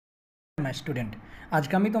Student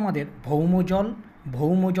আজকে আমি তোমাদের ভৌমজল,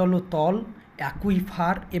 ভৌমজল তল,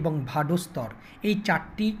 অ্যাকুইফার এবং ভাডোস্তর এই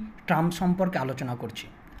চারটি টার্ম সম্পর্কে আলোচনা করছি।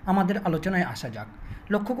 আমাদের আলোচনায় আসা যাক।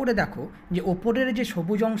 লক্ষ্য করে দেখো যে ওপরের যে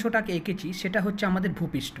সবুজ অংশটাকে এঁকেছি সেটা হচ্ছে আমাদের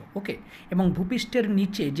ভূপৃষ্ঠ, ওকে। এবং ভূপৃষ্ঠের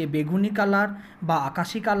নিচে যে বেগুনি কালার বা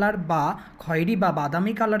আকাশি কালার বা খয়েরি বা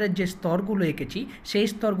বাদামি কালারের যে স্তরগুলো এঁকেছি সেই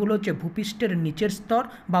স্তরগুলো হচ্ছে ভূপৃষ্ঠের নিচের স্তর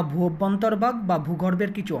বা ভূ অভ্যন্তরভাগ বা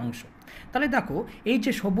ভূগর্ভের কিছু অংশ। তাহলে দেখো এই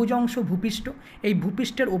যে সবুজ অংশ ভূপৃষ্ঠ, এই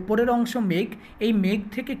ভূপৃষ্ঠের ওপরের অংশ মেঘ, এই মেঘ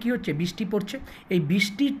থেকে কি হচ্ছে বৃষ্টি পড়ছে, এই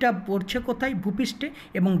বৃষ্টিটা পড়ছে কোথায়? ভূপৃষ্ঠে।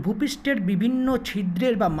 এবং ভূপৃষ্ঠের বিভিন্ন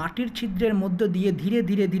ছিদ্রের বা মাটির ছিদ্রের মধ্য দিয়ে ধীরে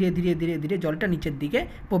ধীরে ধীরে ধীরে ধীরে ধীরে জলটা নিচের দিকে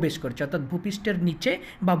প্রবেশ করছে, অর্থাৎ ভূপৃষ্ঠের নিচে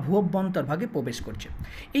বা ভূ অভ্যন্তরভাগে প্রবেশ করছে।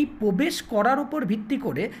 এই প্রবেশ করার উপর ভিত্তি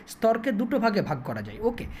করে স্তরকে দুটো ভাগে ভাগ করা যায়,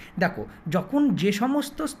 ওকে। দেখো যখন যে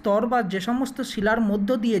সমস্ত স্তর বা যে সমস্ত শিলার মধ্য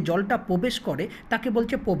দিয়ে জলটা প্রবেশ করে তাকে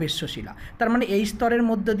বলছে প্রবেশ্য শিলা। তার মানে এই স্তরের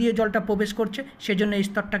মধ্য দিয়ে জলটা প্রবেশ করছে, সেজন্য এই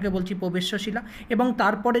স্তরটাকে বলছি প্রবেশ্য শিলা। এবং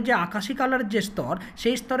তারপরে যে আকাশী কালার যে স্তর,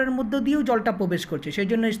 সেই স্তরের মধ্য দিয়েও জলটা প্রবেশ করছে, সেই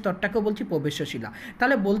জন্য এই স্তরটাকে বলছি প্রবেশ্য শিলা।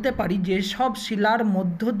 তাহলে বলতে পারি যে সব শিলার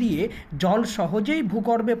মধ্য দিয়ে জল সহজেই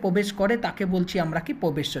ভূগর্ভে প্রবেশ করে তাকে বলছি আমরা কি?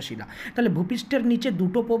 প্রবেশ্য শিলা। তাহলে ভূপৃষ্ঠের নিচে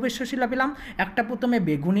দুটো প্রবেশ্য শিলা পেলাম, একটা প্রথমে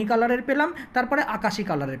বেগুনি কালারের পেলাম, তারপরে আকাশী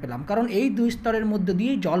কালারের পেলাম, কারণ এই দুই স্তরের মধ্য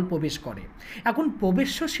দিয়েই জল প্রবেশ করে। এখন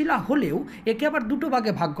প্রবেশ্য শিলা হলেও একে আবার দুটো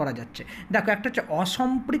ভাগে ভাগ করা যাচ্ছে। দেখো একটা হচ্ছে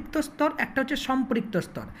অসম্পৃক্ত স্তর, একটা হচ্ছে সম্পৃক্ত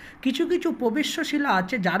স্তর। কিছু কিছু প্রবেশ্য শিলা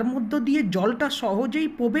আছে যার মধ্য দিয়ে জলটা সহজেই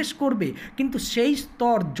প্রবেশ করবে, কিন্তু সেই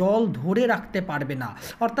স্তর জল ধরে রাখতে পারবে না।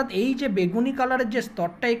 অর্থাৎ এই যে বেগুনি কালারের যে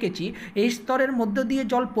স্তরটা এঁকেছি, এই স্তরের মধ্য দিয়ে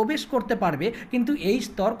জল প্রবেশ করতে পারবে, কিন্তু এই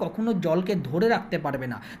স্তর কখনো জলকে ধরে রাখতে পারবে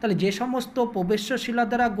না। তাহলে যে সমস্ত প্রবেশ্য শিলা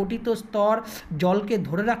দ্বারা গঠিত স্তর জলকে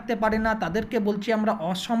ধরে রাখতে পারে না তাদেরকে বলছি আমরা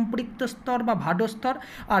অসম্পৃক্ত স্তর বা ভাডোস্তর।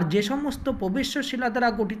 আর যে সমস্ত প্রবেশ্য শিলা দ্বারা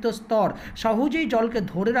গঠিত স্তর সহজেই জলকে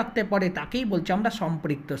ধরে রাখতে পারে তাকেই বলছি আমরা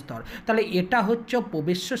সম্পৃক্ত স্তর। তাহলে এটা হচ্ছে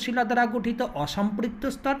প্রবেশ্য শিলা দ্বারা গঠিত অসম্পৃক্ত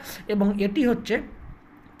স্তর, এবং এটি হচ্ছে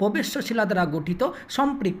প্রবেশ্য শিলা দ্বারা গঠিত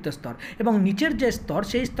সম্পৃক্ত স্তর। এবং নিচের যে স্তর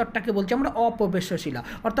সেই স্তরটাকে বলছি আমরা অপ্রবেশ্য শিলা,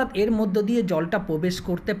 অর্থাৎ এর মধ্য দিয়ে জলটা প্রবেশ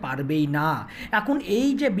করতে পারবেই না। এখন এই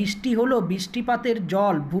যে বৃষ্টি হলো, বৃষ্টিপাতের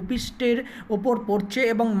জল ভূপৃষ্ঠের ওপর পড়ছে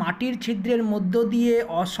এবং মাটির ছিদ্রের মধ্য দিয়ে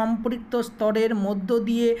অসম্পৃক্ত স্তরের মধ্য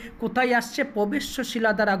দিয়ে কোথায় আসছে? প্রবেশ্য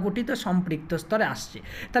শিলা দ্বারা গঠিত সম্পৃক্ত স্তরে আসছে।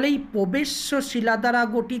 তাহলে এই প্রবেশ্য শিলা দ্বারা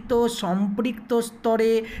গঠিত সম্পৃক্ত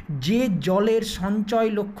স্তরে যে জলের সঞ্চয়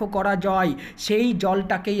লক্ষ্য করা যায় সেই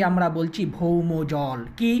জলটাকে আমরা বলছি ভৌম জল।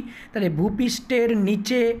 কি? তাহলে ভূপৃষ্ঠের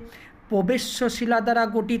নিচে প্রবেশ্য শিলা দ্বারা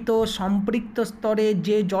গঠিত সম্পৃক্ত স্তরে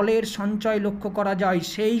যে জলের সঞ্চয় লক্ষ্য করা যায়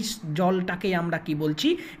সেই জলটাকে আমরা কি বলছি?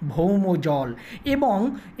 ভৌম জল।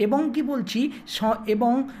 এবং কি বলছি?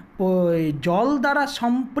 এবং জল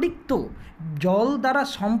দ্বারা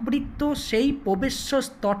সম্পৃক্ত সেই প্রবেশ্য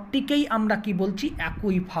স্তরটিকেই আমরা কি বলছি?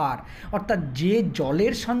 অ্যাকুইফার। অর্থাৎ যে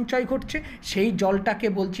জলের সঞ্চয় ঘটছে সেই জলটাকে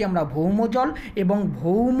বলছি আমরা ভৌম জল। এবং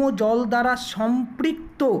ভৌম জল দ্বারা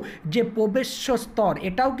সম্পৃক্ত যে প্রবেশ্য স্তর,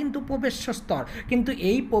 এটাও কিন্তু প্রবেশ্য স্তর, কিন্তু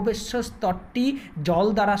এই প্রবেশ্য স্তরটি জল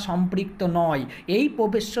দ্বারা সম্পৃক্ত নয়, এই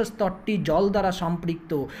প্রবেশ্য স্তরটি জল দ্বারা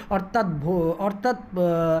সম্পৃক্ত। অর্থাৎ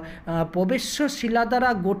প্রবেশ্য শিলা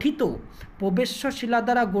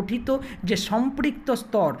দ্বারা গঠিত যে সম্পৃক্ত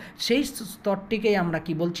স্তর সেই স্তরটিকেই আমরা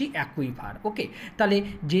কি বলছি? অ্যাকুইফার, ওকে। তাহলে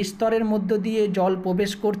যে স্তরের মধ্য দিয়ে জল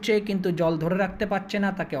প্রবেশ করছে কিন্তু জল ধরে রাখতে পারছে না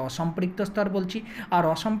তাকে অসম্পৃক্ত স্তর বলছি। আর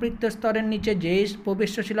অসম্পৃক্ত স্তরের নিচে যে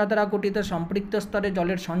প্রবেশ্য শিলা দ্বারা গঠিত সম্পৃক্ত স্তরে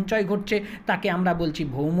জলের সঞ্চয় ঘটছে তাকে আমরা বলছি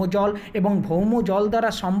ভৌম জল। এবং ভৌম জল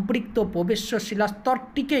দ্বারা সম্পৃক্ত প্রবেশ্য শিলা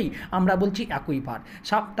স্তরটিকেই আমরা বলছি অ্যাকুইফার।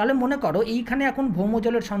 তাহলে মনে করো এইখানে এখন ভৌম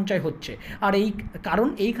জলের সঞ্চয় হচ্ছে, আর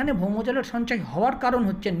এইখানে ভৌম জলের সঞ্চয় হওয়ার কারণ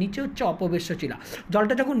হচ্ছে নিচে হচ্ছে অপ্রবেশ্য শিলা।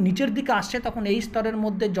 জলটা যখন নিচের দিকে আসছে তখন এই স্তরের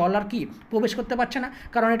মধ্যে জল আর কি প্রবেশ করতে পারছে না,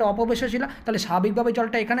 কারণ এটা অপ্রবেশ্য শিলা। তাহলে স্বাভাবিকভাবে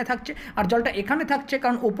জলটা এখানে থাকছে, আর জলটা এখানে থাকছে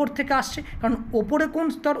কারণ ওপর থেকে আসছে। কারণ ওপরে কোন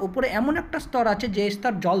স্তর? ওপরে এমন একটা স্তর আছে যে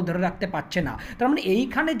স্তর জল ধরে রাখতে পারছে না। তার মানে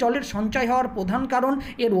এইখানে জলের সঞ্চয় হওয়ার প্রধান কারণ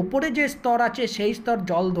এর ওপরে যে স্তর আছে সেই স্তর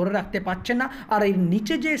জল ধরে রাখতে পারছে না, আর এর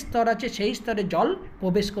নিচে যে স্তর আছে সেই স্তরে জল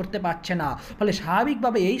প্রবেশ করতে পারছে না। ফলে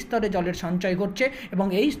স্বাভাবিকভাবে এই স্তরে জলের সঞ্চয় ঘটছে এবং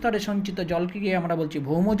এই স্তরে সঞ্চিত জলকে আমরা বলছি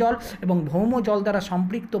ভৌম জল। এবং ভৌম জল দ্বারা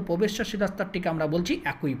সম্পৃক্ত প্রবেশ্য শিলাস্তরটিকে আমরা বলছি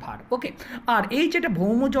অ্যাকুইফার, ওকে। আর এই যেটা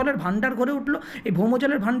ভৌম জলের ভাণ্ডার গড়ে উঠলো, এই ভৌম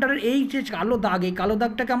জলের ভাণ্ডারের এই যে কালো দাগ, এই কালো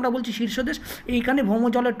দাগটাকে আমরা বলছি শীর্ষদেশ। এইখানে ভৌম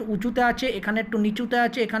জল একটু উঁচুতে আছে, এখানে একটু নিচুতে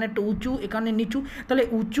আছে, এখানে একটু উঁচু, এখানে নিচু। তাহলে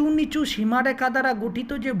উঁচু নিচু সীমারেখা দ্বারা গঠিত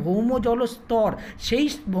যে ভৌম জলস্তর সেই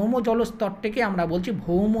ভৌম জলস্তরটিকে আমরা বলছি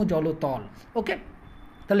ভৌম জলতল, ওকে।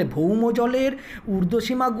 তাহলে ভৌম জলের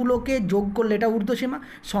ঊর্ধ্বসীমাগুলোকে যোগ করলে, এটা ঊর্ধ্বসীমা,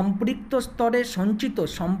 সম্পৃক্ত স্তরে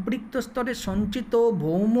সঞ্চিত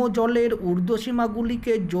ভৌম জলের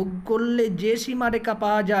ঊর্ধ্বসীমাগুলিকে যোগ করলে যে সীমারেখা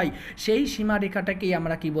পাওয়া যায় সেই সীমারেখাটাকেই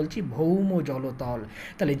আমরা কি বলছি, ভৌম জলতল।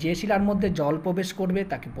 তাহলে যে শিলার মধ্যে জল প্রবেশ করবে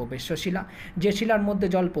তাকে প্রবেশ্য শিলা, যে শিলার মধ্যে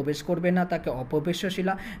জল প্রবেশ করবে না তাকে অপ্রবেশ্য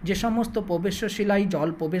শিলা, যে সমস্ত প্রবেশ্য শিলায় জল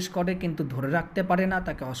প্রবেশ করে কিন্তু ধরে রাখতে পারে না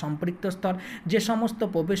তাকে অসম্পৃক্ত স্তর, যে সমস্ত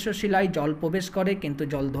প্রবেশ্য শিলায় জল প্রবেশ করে কিন্তু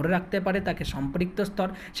জল ধরে রাখতে পারে তাকে সম্পৃক্ত স্তর।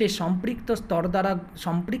 সেই সম্পৃক্ত স্তর দ্বারা,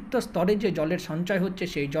 সম্পৃক্ত স্তরে যে জলের সঞ্চয় হচ্ছে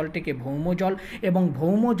সেই জলটিকে ভৌম জল, এবং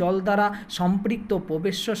ভৌম জল দ্বারা সম্পৃক্ত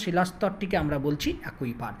প্রবেশ্য শিলাস্তরটিকে আমরা বলছি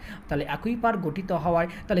অ্যাকুইফার। তাহলে অ্যাকুইফার গঠিত হওয়ায়,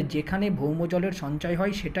 তাহলে যেখানে ভৌম জলের সঞ্চয়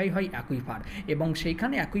হয় সেটাই হয় অ্যাকুইফার, এবং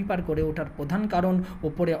সেইখানে অ্যাকুইফার গড়ে ওঠার প্রধান কারণ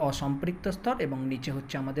ওপরে অসম্পৃক্ত স্তর এবং নিচে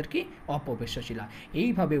হচ্ছে আমাদের কি, অপ্রবেশ্য শিলা।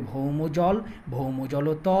 এইভাবে ভৌম জল, ভৌম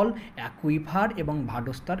জলতল, অ্যাকুইফার এবং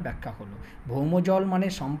ভাডস্তর ব্যাখ্যা হলো। ভৌম জল মানে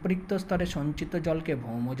সম্পৃক্ত স্তরে সঞ্চিত জলকে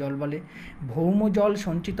ভৌম জল বলে। ভৌম জল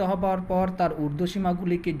সঞ্চিত হবার পর তার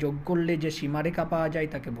ঊর্ধ্বসীমাগুলিকে যোগ করলে যে সীমারেখা পাওয়া যায়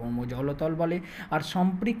তাকে ভৌম জলতল বলে। আর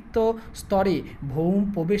সম্পৃক্ত স্তরে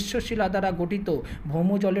প্রবেশ্য শিলা দ্বারা গঠিত ভৌম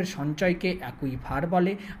জলের সঞ্চয়কে অ্যাকুইফার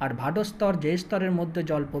বলে। আর ভাডস্তর যে স্তরের মধ্যে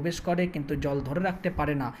জল প্রবেশ করে কিন্তু জল ধরে রাখতে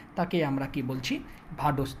পারে না তাকে আমরা কি বলছি,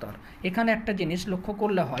 ভাডস্তর। এখানে একটা জিনিস লক্ষ্য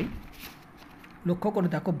করলে হয়, লক্ষ্য করে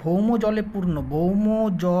দেখো, ভৌম জলে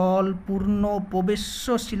পূর্ণ প্রবেশ্য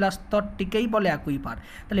শিলাস্তরটিকেই বলে অ্যাকুইফার।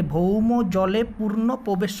 তাহলে ভৌম জলে পূর্ণ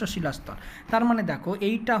প্রবেশ্য শিলাস্তর, তার মানে দেখো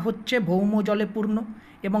এইটা হচ্ছে ভৌম জলে পূর্ণ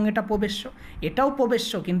এবং এটা প্রবেশ্য, এটাও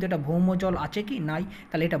প্রবেশ্য কিন্তু এটা ভৌম জল আছে কি, নাই।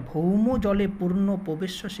 তাহলে এটা ভৌম জলে পূর্ণ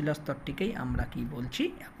প্রবেশ্য শিলাস্তরটিকেই আমরা কি বলছি,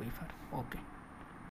 অ্যাকুইফার। ওকে।